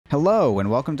Hello and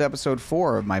welcome to episode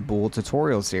 4 of my Bool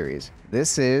tutorial series.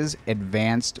 This is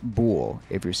Advanced Bool.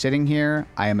 If you're sitting here,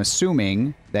 I am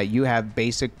assuming that you have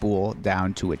basic Bool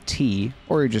down to a T,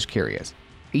 or you're just curious.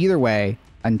 Either way,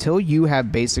 until you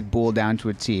have basic Bool down to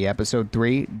a T, episode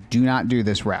 3, do not do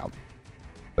this route.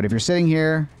 But if you're sitting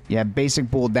here, you have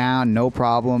basic Bool down, no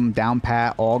problem, down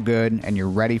pat, all good, and you're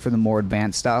ready for the more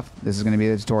advanced stuff, this is going to be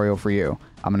the tutorial for you.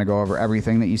 I'm going to go over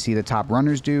everything that you see the top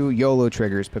runners do, YOLO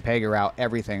triggers, Pepega route,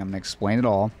 everything. I'm going to explain it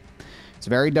all. It's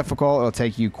very difficult. It'll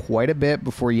take you quite a bit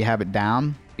before you have it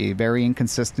down. Be very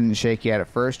inconsistent and shaky at it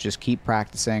first. Just keep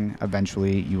practicing.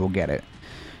 Eventually, you will get it.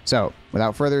 So,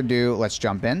 without further ado, let's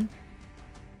jump in.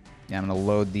 Yeah, I'm going to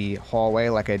load the hallway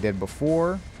like I did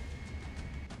before.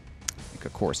 Make a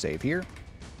core save here.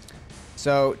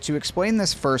 So, to explain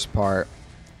this first part,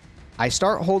 I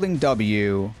start holding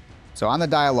W. So on the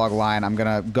dialogue line, I'm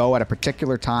going to go at a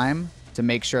particular time to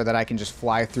make sure that I can just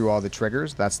fly through all the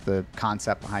triggers. That's the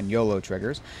concept behind YOLO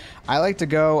triggers. I like to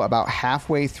go about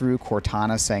halfway through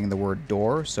Cortana saying the word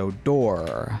door. So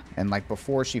door. And like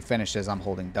before she finishes, I'm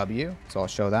holding W. So I'll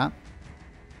show that.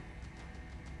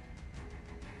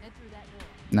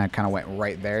 And that kind of went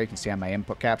right there. You can see on my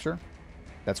input capture.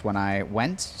 That's when I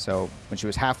went. So when she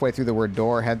was halfway through the word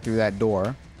door, head through that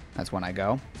door. That's when I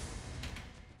go.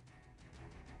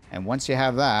 And once you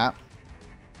have that,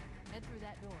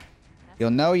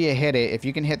 you'll know you hit it. If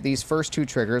you can hit these first two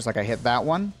triggers, like I hit that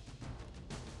one,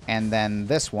 and then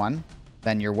this one,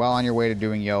 then you're well on your way to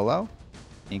doing YOLO.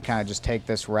 You kind of just take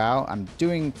this route. I'm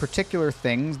doing particular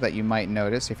things that you might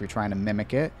notice if you're trying to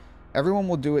mimic it. Everyone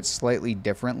will do it slightly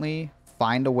differently.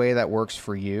 Find a way that works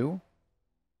for you.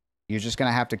 You're just going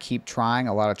to have to keep trying,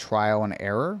 a lot of trial and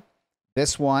error.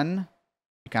 This one,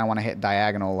 you kind of want to hit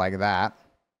diagonal like that.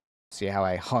 See how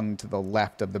I hung to the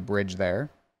left of the bridge there.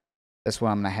 This one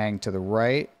I'm going to hang to the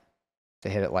right to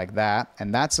hit it like that.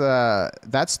 And that's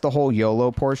the whole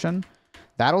YOLO portion.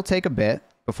 That'll take a bit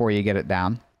before you get it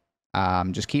down.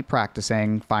 Just keep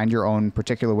practicing. Find your own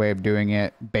particular way of doing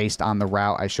it based on the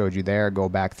route I showed you there. Go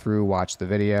back through, watch the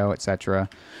video, etc.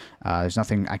 There's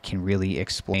nothing I can really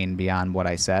explain beyond what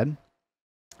I said.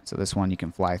 So this one you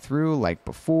can fly through like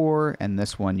before, and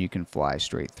this one you can fly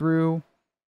straight through.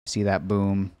 See that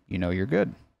boom, you know you're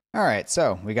good. All right,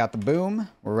 so we got the boom.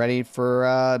 We're ready for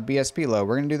BSP load.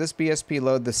 We're going to do this BSP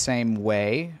load the same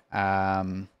way.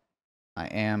 I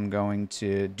am going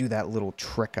to do that little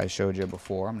trick I showed you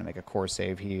before. I'm going to make a core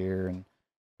save here and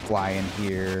fly in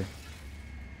here,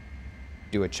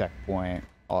 do a checkpoint,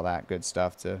 all that good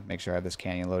stuff to make sure I have this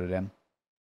canyon loaded in.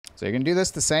 So you're going to do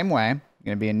this the same way. You're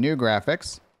going to be in new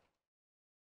graphics,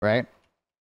 right?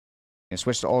 You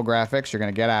switch to old graphics. You're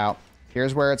going to get out.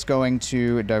 Here's where it's going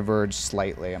to diverge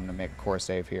slightly. I'm going to make a core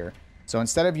save here. So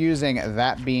instead of using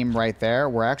that beam right there,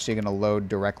 we're actually going to load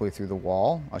directly through the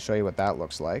wall. I'll show you what that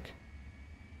looks like.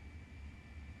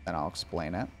 Then I'll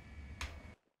explain it.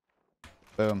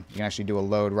 Boom. You can actually do a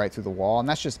load right through the wall. And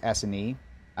that's just S and E.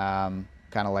 Kind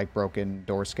of like broken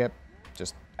door skip.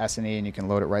 Just S and E and you can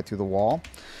load it right through the wall.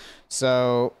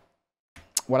 So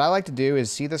what I like to do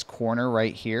is see this corner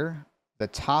right here. The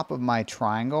top of my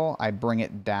triangle, I bring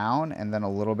it down and then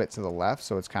a little bit to the left.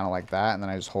 So it's kind of like that. And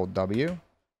then I just hold W.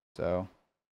 So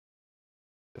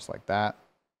just like that.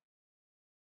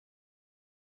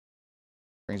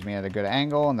 Brings me at a good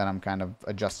angle. And then I'm kind of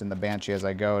adjusting the Banshee as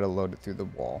I go to load it through the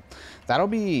wall. That'll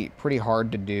be pretty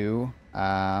hard to do.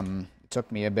 It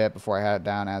took me a bit before I had it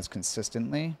down as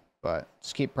consistently. But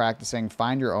just keep practicing.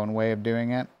 Find your own way of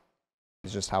doing it.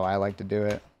 It's just how I like to do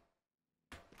it.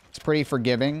 It's pretty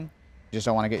forgiving. You just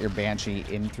don't want to get your Banshee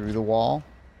in through the wall.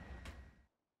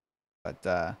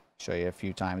 But show you a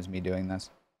few times me doing this.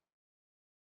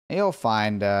 And you'll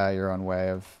find your own way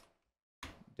of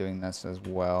doing this as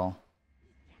well.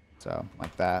 So,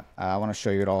 like that. I want to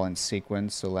show you it all in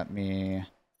sequence, so let me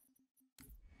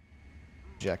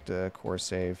eject a core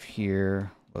save here.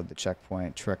 Load the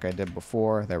checkpoint trick I did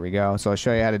before. There we go. So I'll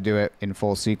show you how to do it in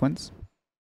full sequence.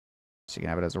 So you can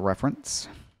have it as a reference.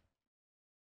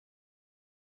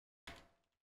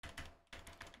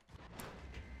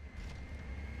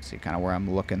 See kind of where I'm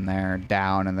looking there,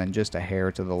 down, and then just a hair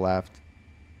to the left.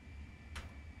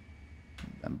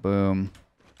 And boom,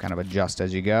 kind of adjust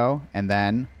as you go. And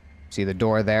then, see the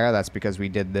door there? That's because we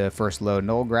did the first load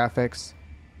null graphics.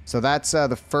 So that's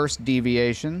the first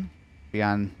deviation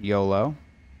beyond YOLO. I'm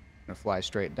gonna fly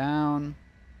straight down.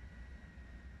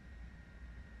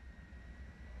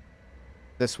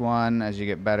 This one, as you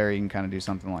get better, you can kind of do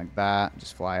something like that.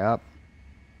 Just fly up.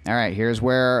 All right, here's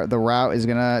where the route is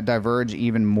going to diverge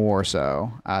even more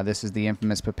so. This is the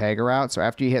infamous Pepega route. So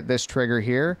after you hit this trigger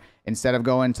here, instead of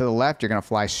going to the left, you're going to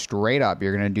fly straight up.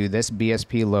 You're going to do this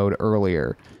BSP load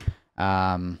earlier.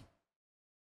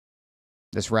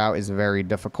 This route is very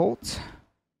difficult.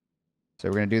 So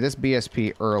we're going to do this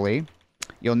BSP early.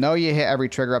 You'll know you hit every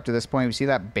trigger up to this point. You see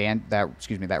that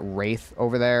that Wraith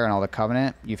over there and all the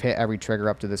Covenant? You've hit every trigger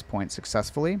up to this point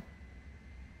successfully.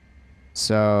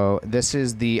 So this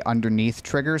is the underneath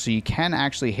trigger. So you can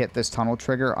actually hit this tunnel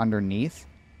trigger underneath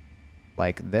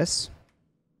like this.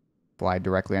 Fly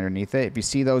directly underneath it. If you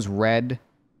see those red,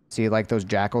 see like those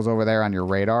jackals over there on your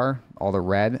radar, all the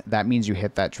red, that means you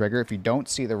hit that trigger. If you don't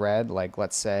see the red, like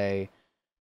let's say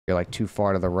you're like too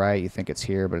far to the right, you think it's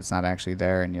here, but it's not actually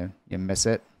there, and you miss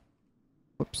it.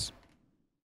 Whoops.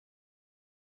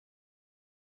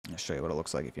 I'll show you what it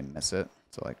looks like if you miss it.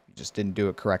 So like you just didn't do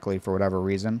it correctly for whatever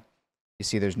reason. You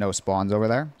see there's no spawns over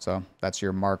there. So that's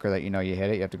your marker that you know you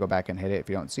hit it. You have to go back and hit it if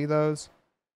you don't see those.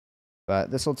 But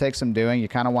this will take some doing. You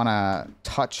kind of want to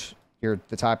touch the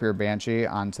top of your Banshee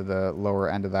onto the lower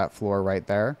end of that floor right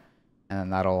there. And then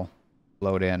that'll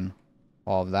load in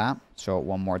all of that. Show it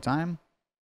one more time.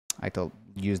 I like to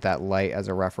use that light as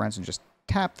a reference and just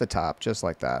tap the top just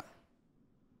like that.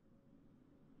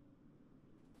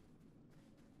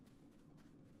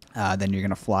 Then you're going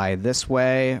to fly this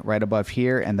way right above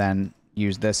here and then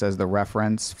use this as the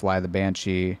reference. Fly the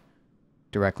Banshee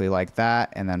directly like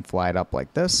that and then fly it up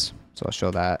like this. So I'll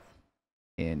show that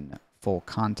in full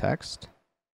context.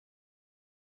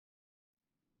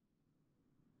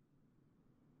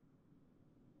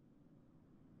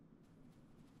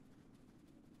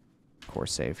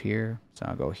 Course save here. So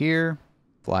I'll go here,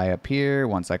 fly up here.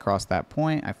 Once I cross that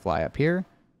point, I fly up here.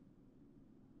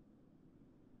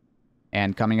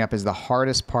 And coming up is the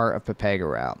hardest part of Pepega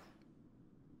route.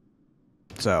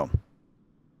 So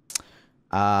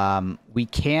we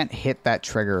can't hit that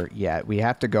trigger yet. We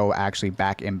have to go actually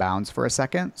back inbounds for a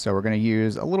second. So we're going to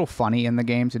use a little funny in the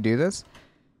game to do this.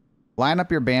 Line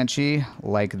up your Banshee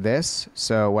like this.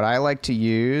 So what I like to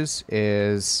use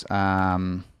is,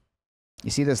 you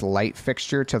see this light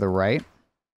fixture to the right?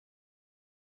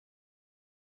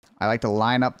 I like to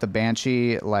line up the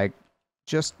Banshee like,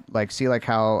 just like, see like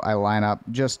how I line up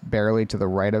just barely to the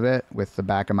right of it with the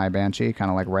back of my Banshee, kind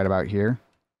of like right about here.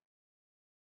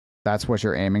 That's what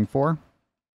you're aiming for.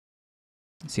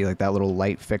 See like that little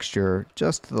light fixture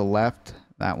just to the left,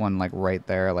 that one like right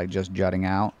there, like just jutting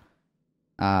out.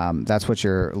 That's what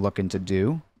you're looking to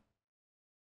do.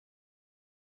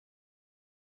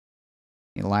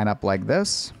 You line up like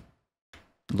this,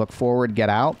 look forward, get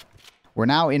out. We're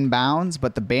now inbounds,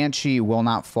 but the Banshee will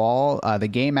not fall. The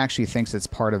game actually thinks it's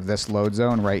part of this load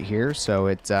zone right here, so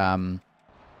it doesn't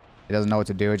know what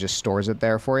to do. It just stores it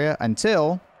there for you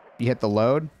until you hit the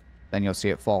load. Then you'll see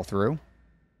it fall through.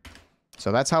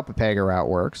 So that's how Pepega route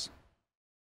works.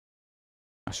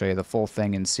 I'll show you the full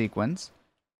thing in sequence.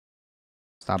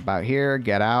 Stop out here,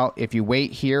 get out. If you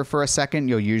wait here for a second,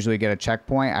 you'll usually get a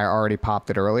checkpoint. I already popped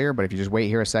it earlier, but if you just wait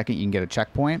here a second, you can get a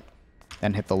checkpoint.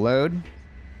 Then hit the load.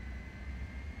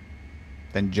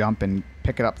 Then jump and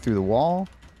pick it up through the wall.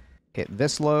 Hit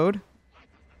this load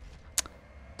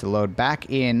to load back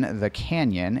in the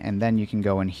canyon, and then you can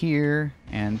go in here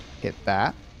and hit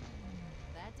that.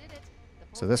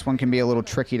 So this one can be a little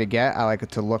tricky to get. I like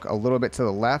it to look a little bit to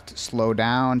the left, slow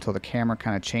down until the camera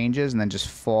kind of changes, and then just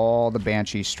fall the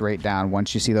Banshee straight down.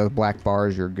 Once you see those black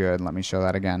bars, you're good. Let me show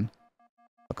that again.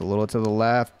 Look a little to the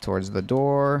left, towards the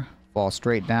door, fall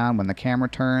straight down when the camera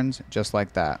turns, just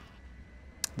like that.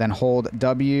 Then hold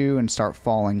W and start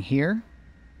falling here.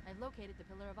 I've located the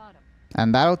Pillar of Autumn.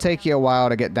 And that'll take you a while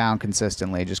to get down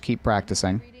consistently. Just keep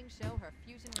practicing.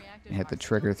 And hit the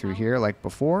trigger through here like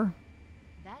before.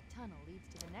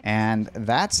 And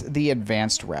that's the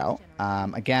advanced route.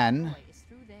 Again,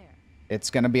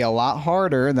 it's going to be a lot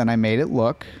harder than I made it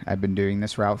look. I've been doing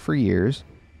this route for years.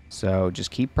 So just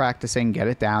keep practicing, get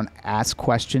it down, ask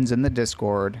questions in the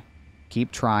Discord,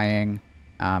 keep trying.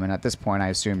 And at this point, I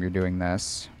assume you're doing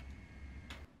this.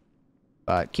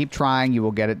 But keep trying, you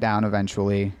will get it down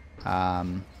eventually.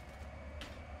 And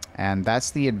that's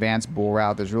the advanced bull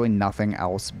route. There's really nothing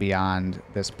else beyond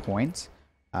this point.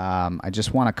 I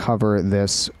just want to cover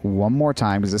this one more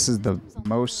time because this is the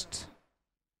most,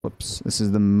 this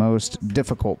is the most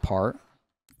difficult part.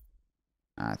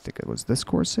 I think it was this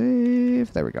course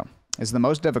save. There we go. It's the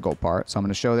most difficult part. So I'm going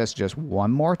to show this just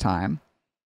one more time.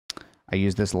 I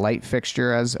use this light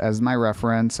fixture as my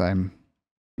reference. You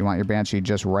want your Banshee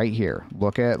just right here.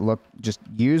 Just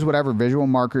use whatever visual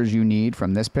markers you need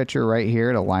from this picture right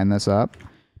here to line this up,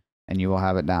 and you will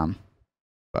have it down.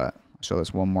 But Show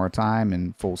this one more time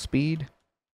in full speed.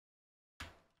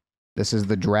 This is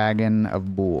the Dragon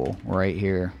of Bool right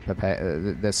here.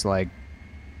 This like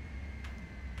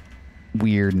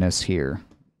weirdness here.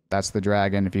 That's the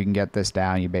dragon. If you can get this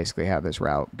down, you basically have this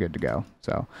route good to go.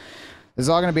 So this is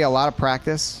all going to be a lot of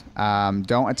practice.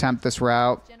 Don't attempt this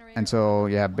route until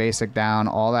you have basic down,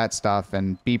 all that stuff,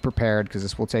 and be prepared because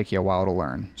this will take you a while to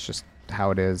learn. It's just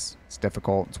how it is. It's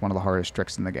difficult. It's one of the hardest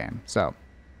tricks in the game. So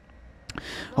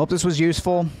hope this was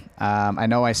useful. I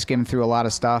know I skimmed through a lot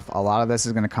of stuff. A lot of this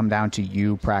is going to come down to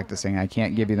you practicing. I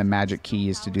can't give you the magic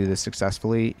keys to do this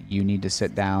successfully. You need to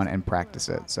sit down and practice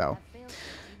it. So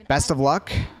best of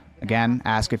luck. Again,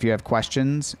 ask if you have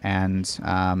questions, and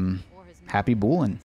happy booling.